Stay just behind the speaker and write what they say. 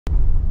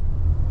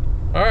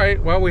All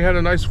right, well, we had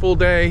a nice full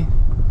day.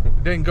 We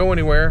didn't go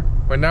anywhere,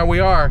 but now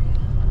we are.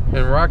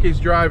 And Rocky's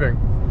driving.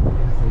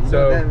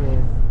 So,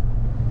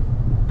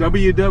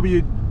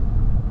 WWJD.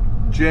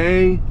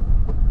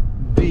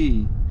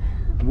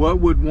 What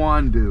would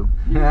Juan do?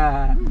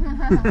 Well,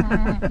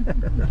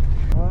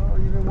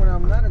 even when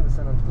I'm not in the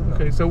center.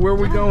 Okay, so where are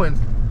we going?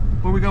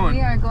 Where are we going?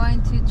 We are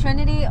going to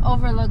Trinity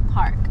Overlook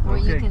Park, where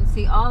you can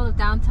see all of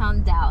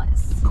downtown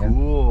Dallas.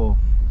 Cool.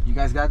 You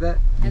guys got that?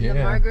 And the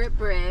Margaret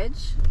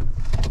Bridge.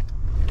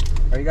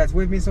 Are you guys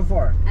with me so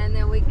far? And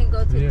then we can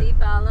go to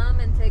Deep Ellum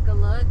and take a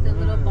look, the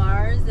little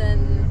bars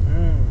and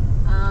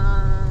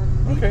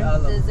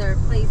dessert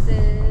places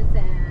and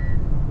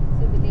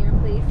souvenir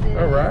places.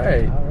 All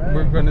right.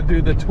 We're going to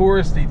do the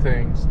touristy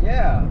things.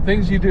 Yeah.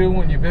 Things you do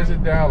when you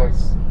visit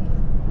Dallas.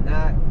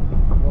 Not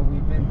what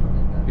we've been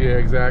doing. Yeah,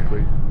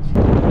 exactly.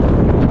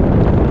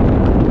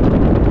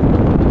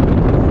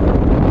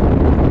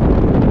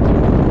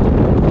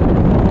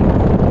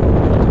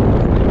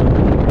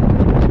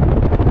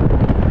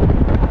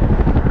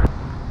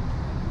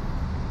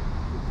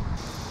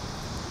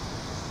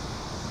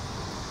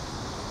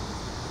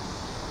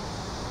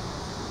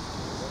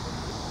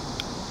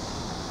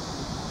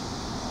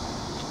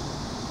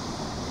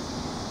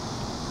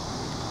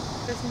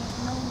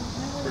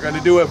 We're going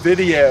to do a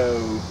video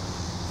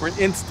for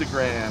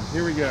Instagram.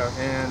 Here we go.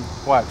 And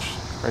watch.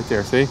 Right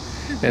there, see?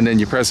 And then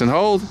you press and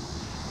hold.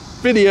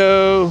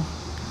 Video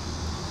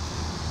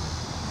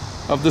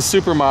of the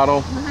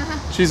supermodel.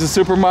 She's a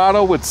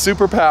supermodel with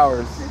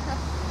superpowers.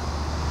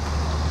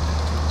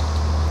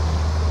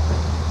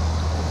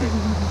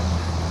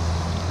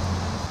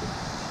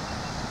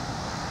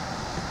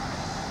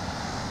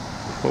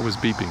 What was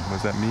beeping?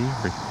 Was that me?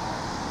 Or...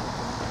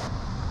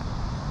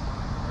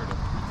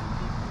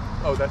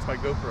 Oh, that's my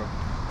GoPro.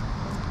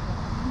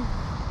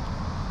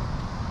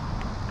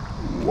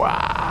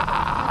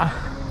 Wow.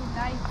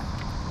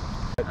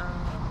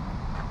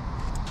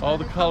 All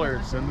the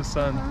colors in the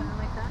sun.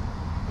 Like that.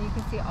 And you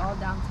can see all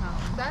downtown.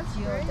 That's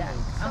great. So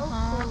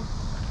cool.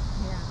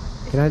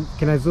 Yeah.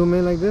 Can I zoom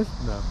in like this?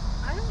 No.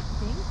 I don't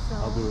think so.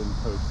 I'll do it in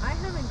post. I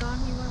haven't gone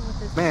anywhere with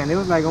this. Man, it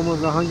was like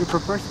almost 100 per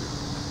person.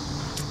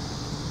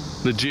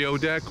 The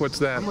geodeck, what's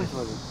that? How much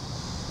was it?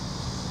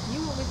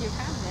 You were with your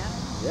family,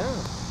 Yeah.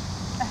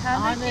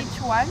 100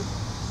 each one?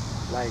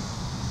 Like,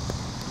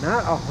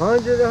 not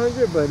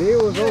 100, but it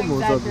was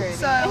almost up there.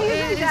 So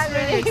it is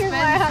really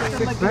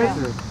expensive. It's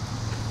expensive.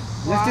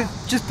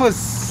 Let's just put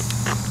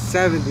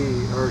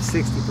 70 or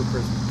 60 per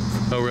person.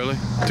 Oh, really?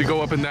 To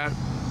go up in that?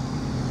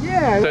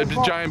 Yeah. That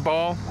giant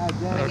ball?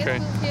 Okay.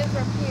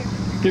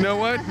 You know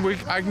what?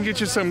 I can get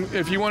you some,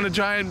 if you want a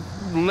giant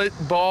lit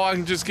ball, I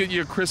can just get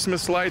you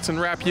Christmas lights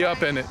and wrap you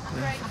up in it.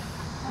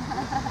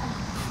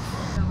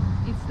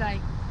 It's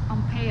like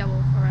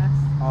unpayable for us.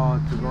 Oh,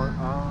 to go?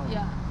 Oh.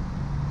 Yeah.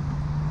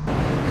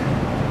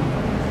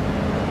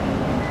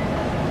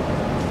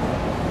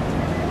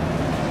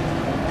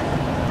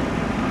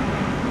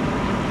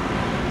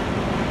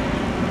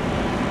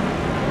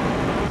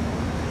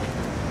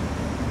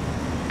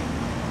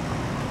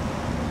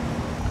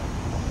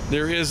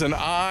 There is an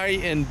I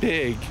in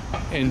big,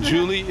 and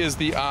Julie is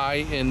the I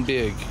in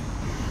big.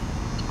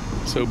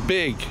 So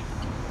big,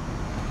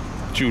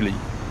 Julie.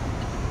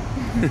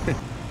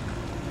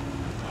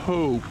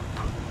 Hope.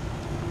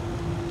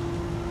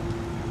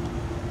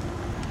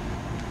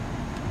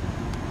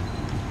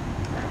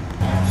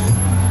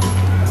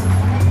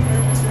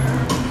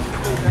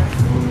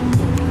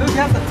 Look, you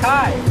have the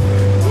tie.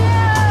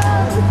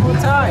 Yeah. The cool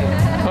tie.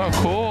 Oh,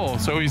 cool.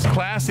 So he's a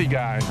classy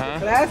guy, huh?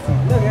 Classy.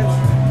 Look,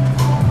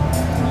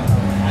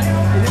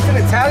 it's an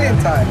Italian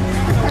tie.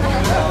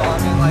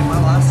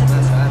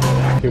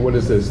 Okay, what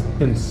is this?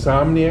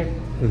 Insomnia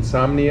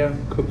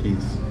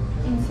cookies.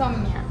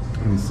 Insomnia.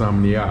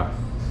 Insomnia.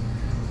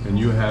 And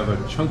you have a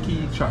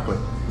chunky chocolate.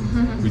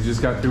 We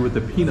just got through with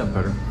the peanut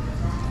butter.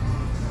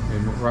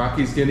 And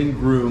Rocky's getting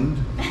groomed.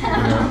 You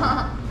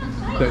know?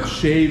 That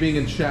shaving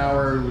and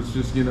shower was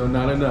just,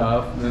 not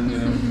enough.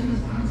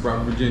 And,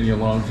 brought Virginia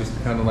along just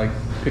to kind of like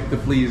pick the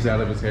fleas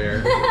out of his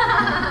hair.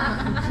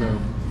 So,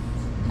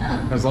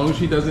 as long as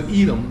she doesn't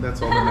eat them,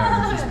 that's all that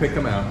matters. Just pick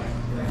them out.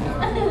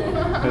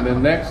 And the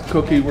next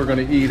cookie we're going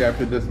to eat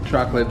after this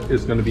chocolate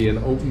is going to be an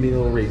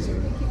oatmeal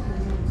raisin.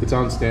 It's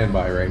on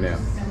standby right now.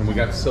 And we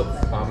got silk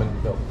almond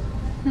milk.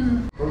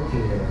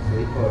 Protein in it. So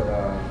he put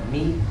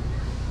meat,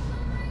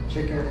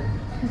 chicken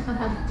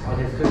on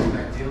his cookie.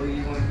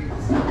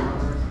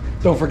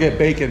 Don't forget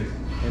bacon.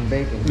 And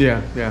bacon.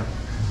 Yeah, yeah.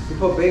 He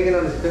put bacon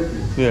on his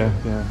cookie. Yeah,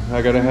 yeah.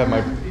 I got to have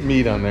my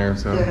meat on there,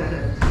 so.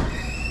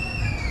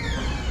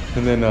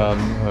 And then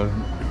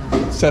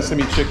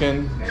sesame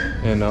chicken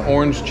and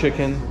orange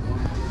chicken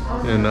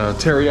and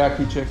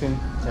teriyaki chicken.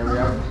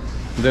 Teriyaki.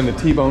 And then a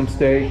T-bone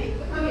steak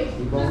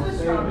T-bone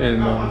steak.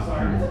 and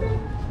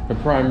a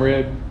prime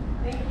rib,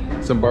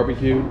 some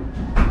barbecue.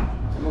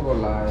 I'm gonna go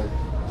live.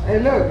 Hey,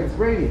 look, it's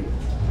Brady.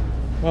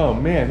 Oh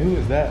man, who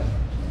is that?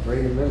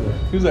 Brady Miller.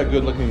 Who's that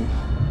good-looking?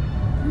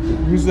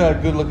 Who's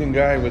that good-looking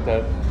guy with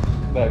that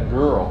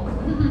girl?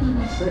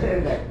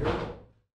 That girl.